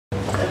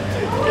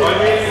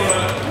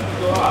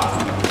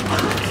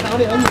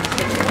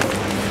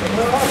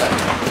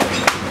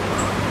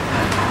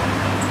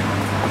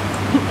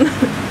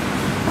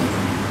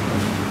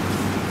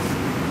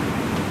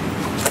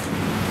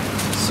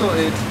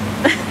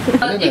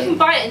You can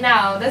bite it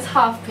now. There's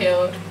half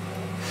peeled.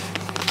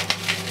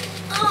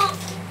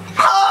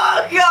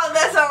 Oh god,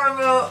 that's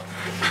horrible.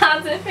 How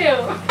does it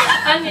feel?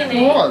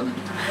 Oniony. What?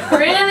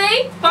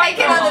 Really? Take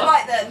another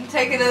bite then.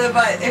 Take another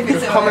bite if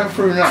it's You're coming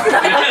through now.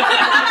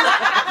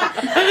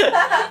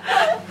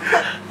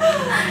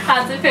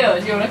 How does it feel?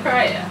 Do you want to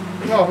try it?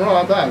 No,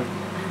 not that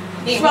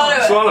bad. Eat Swallow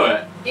more. it. Swallow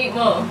it. Eat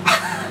more.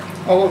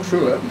 I'll walk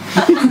through it.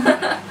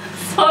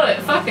 Swallow it.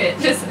 Fuck it.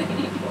 Just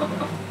eat more.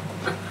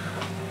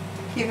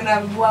 Keeping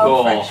a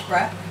well-fresh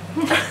breath.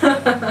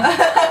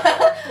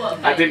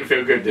 What, That didn't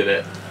feel good, did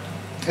it?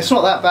 It's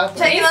not that bad.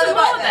 Take Eat another some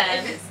bite more then.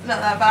 then. If it's not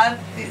that bad,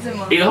 eat some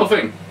more. Eat the whole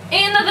thing.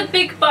 Eat another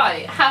big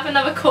bite. Have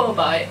another core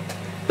bite.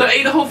 No,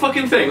 eat the whole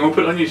fucking thing and we'll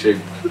put it on YouTube.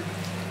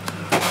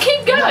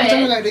 Keep No, I'm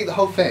going. going to eat the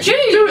whole thing. Jude,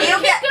 Do it.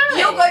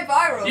 You'll go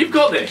viral. You've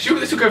got this.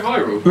 This will go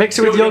viral. Mix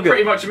it with You're yogurt.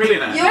 pretty much a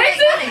millionaire. You'll Mix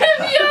make it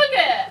money. with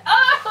yogurt.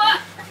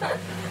 Oh.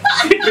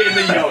 Dip it in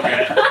the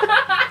yogurt.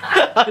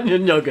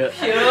 Onion yogurt.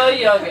 Pure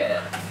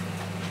yogurt.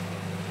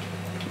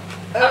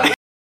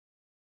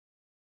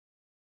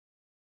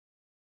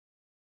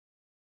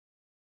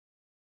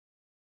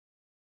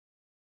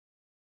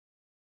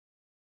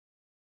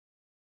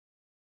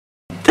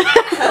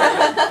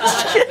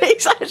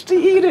 He's actually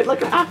eating it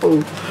like an apple.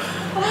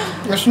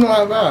 It's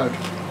not that bad.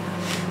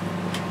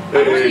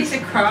 I want you to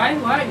cry.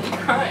 Why aren't you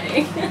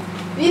crying?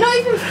 You're not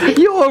even free.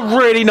 You're a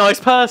really nice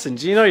person.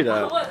 Do you know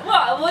that?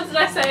 What did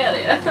I say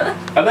earlier?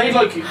 Are they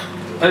like...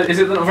 is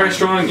it not a very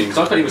strong onion?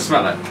 Because I can't even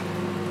smell it.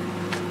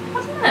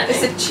 Wasn't it?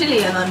 It's a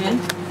chili and onion.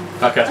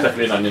 Okay, it's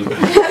definitely an onion.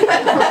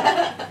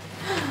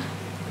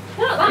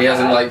 He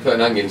hasn't like put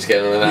an onion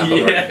skin on an apple.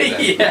 Yeah,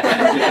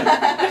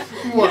 yeah.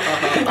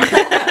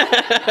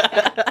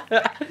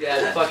 Yeah,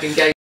 the fucking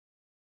game.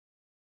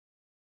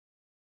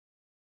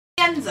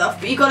 Ends off,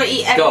 but you gotta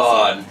eat everything. Go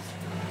on.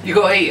 You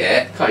gotta eat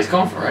it. God, he's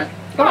gone for it.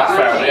 Oh, That's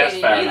fair okay. enough.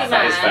 That's fair You're enough. the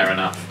That is man. fair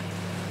enough.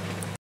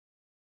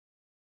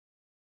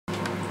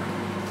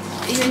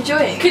 Are you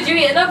enjoying it? Could you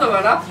eat another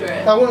one after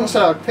it? I wouldn't say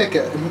I'd pick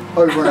it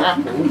over an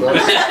apple, but...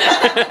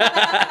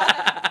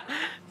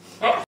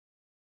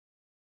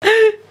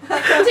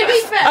 To be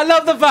fair, I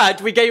love the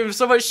fact we gave him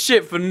so much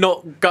shit for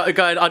not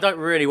going. I don't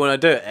really want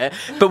to do it,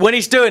 but when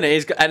he's doing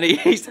it,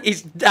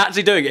 he's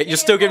actually doing it. You're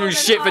still giving him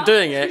shit for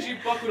doing Because it. you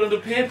buckled under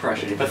peer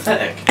pressure. You're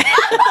pathetic.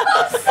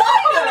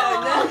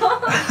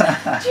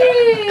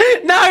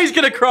 Jeez. Now he's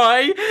gonna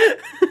cry.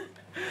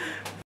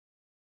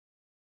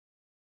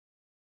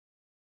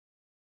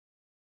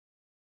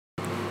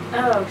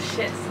 Oh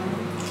shit, son.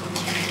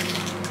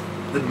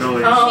 The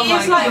noise. Oh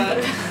He's my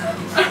like-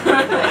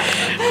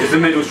 god. Is the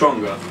middle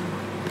stronger?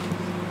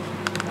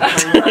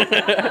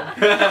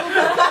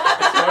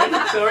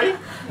 Sorry?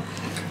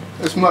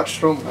 It's much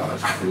stronger.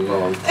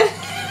 Long.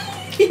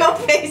 your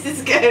face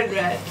is going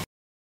red.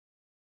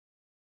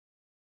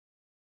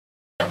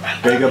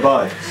 Bigger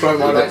bite. Throw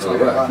my legs like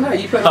that. No,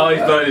 you put. Oh, he's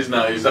blown his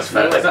nose. That's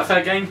fair. Is that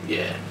fair game?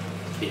 Yeah.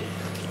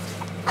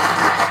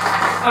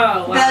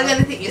 Oh wow. They're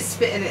gonna think you're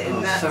spitting it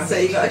in that, so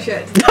you gotta show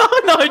it.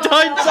 No,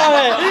 don't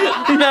say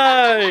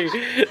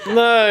it.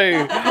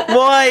 No.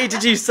 Why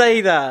did you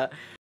say that?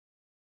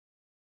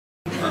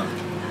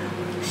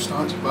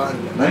 Starts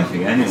burning it. I don't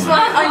think anyone. That's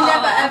why I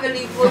never ever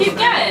leave voice. Keep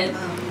going.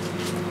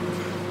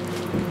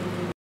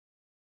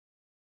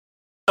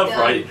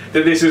 Right,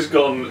 that this has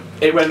gone.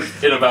 It went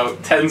in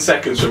about 10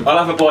 seconds from I'll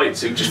have a bite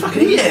to just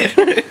fucking eat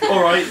it.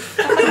 All right.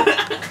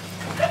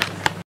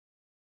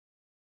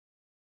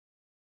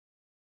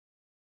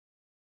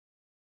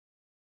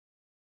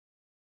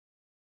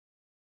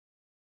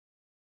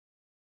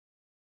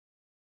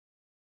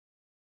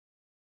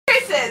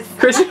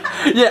 Chris,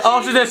 yeah,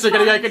 after this we're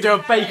gonna go do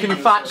a bacon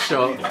fat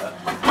shot.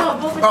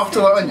 After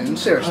the onion,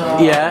 seriously.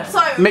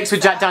 Yeah. Mixed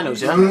with Jack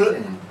Daniels, yeah?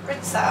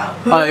 Rinse out.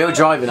 Oh, you're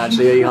driving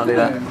actually, yeah, you can't do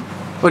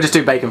that. We'll just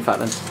do bacon fat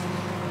then.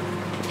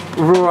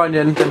 Raw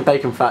onion, then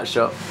bacon fat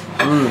shot.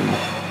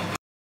 Mmm.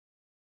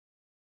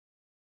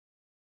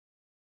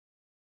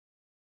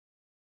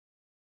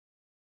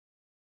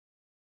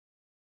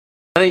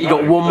 I think you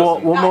got one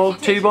more,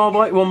 two more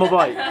bite, one more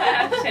bite.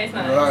 Chase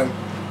that.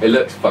 Right. It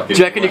looks fucking. Do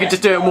you reckon you could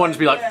just do it in one and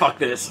be like, fuck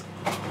this?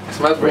 It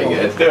smells pretty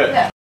good. Do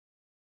it.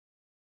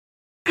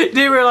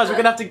 Do you realise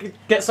we're going to have to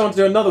get someone to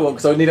do another one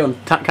because I need it on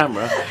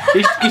camera?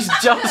 He's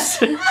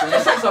just... It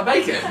tastes like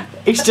bacon.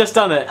 He's just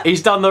done it.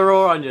 He's done the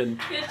raw onion.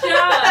 Good job.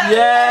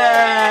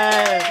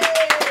 Yeah!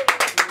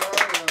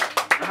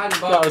 I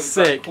hadn't That was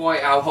sick.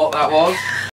 quite how hot that was.